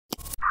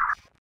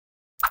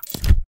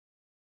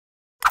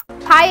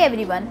Hi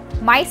everyone,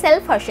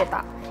 myself Harshita.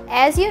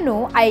 As you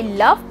know, I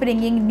love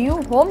bringing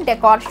new home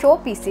decor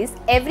showpieces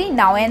every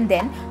now and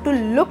then to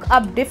look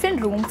up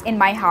different rooms in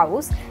my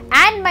house,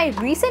 and my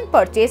recent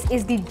purchase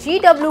is the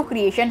GW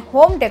Creation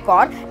Home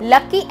Decor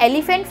Lucky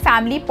Elephant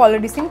Family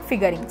Polyricine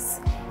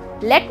figurines.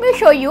 Let me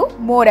show you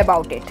more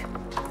about it.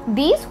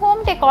 These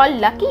home decor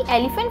Lucky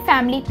Elephant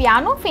Family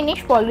piano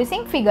finish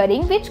polyricine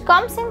figurine, which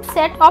comes in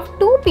set of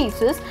 2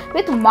 pieces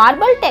with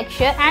marble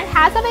texture and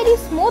has a very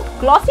smooth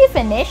glossy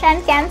finish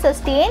and can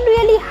sustain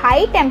really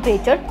high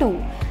temperature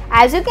too.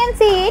 As you can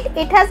see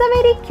it has a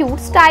very cute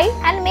style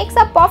and makes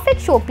a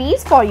perfect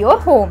showpiece for your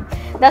home.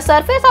 The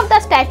surface of the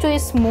statue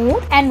is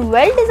smooth and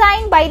well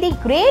designed by the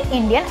great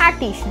Indian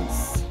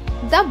artisans.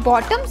 The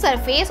bottom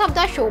surface of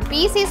the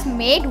showpiece is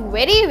made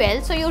very well,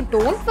 so you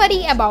don't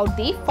worry about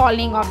the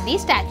falling of the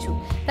statue.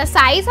 The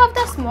size of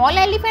the small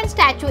elephant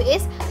statue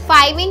is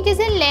 5 inches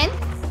in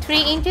length, 3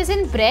 inches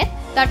in breadth.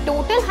 The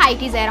total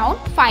height is around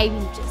 5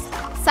 inches.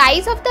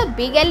 Size of the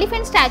big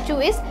elephant statue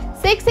is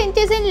 6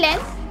 inches in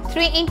length,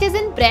 3 inches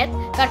in breadth.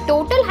 The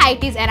total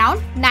height is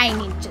around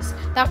 9 inches.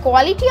 The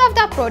quality of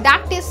the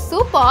product is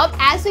superb,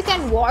 as you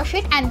can wash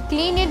it and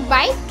clean it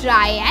by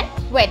dry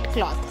and wet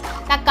cloth.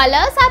 The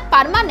colors are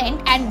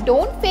permanent and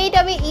don't fade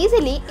away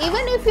easily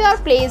even if you are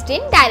placed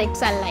in direct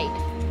sunlight.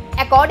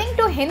 According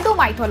to Hindu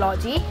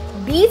mythology,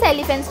 these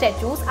elephant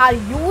statues are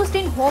used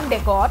in home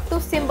decor to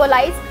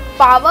symbolize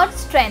power,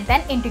 strength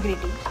and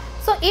integrity.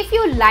 So if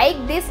you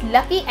like these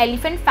Lucky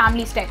Elephant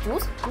Family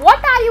statues,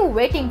 what are you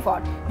waiting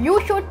for? You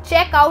should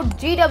check out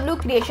GW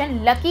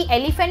Creation Lucky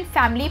Elephant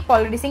Family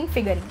Polyricine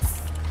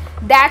figurines.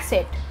 That's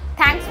it.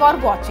 Thanks for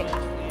watching.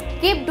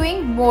 Keep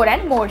doing more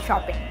and more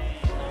shopping.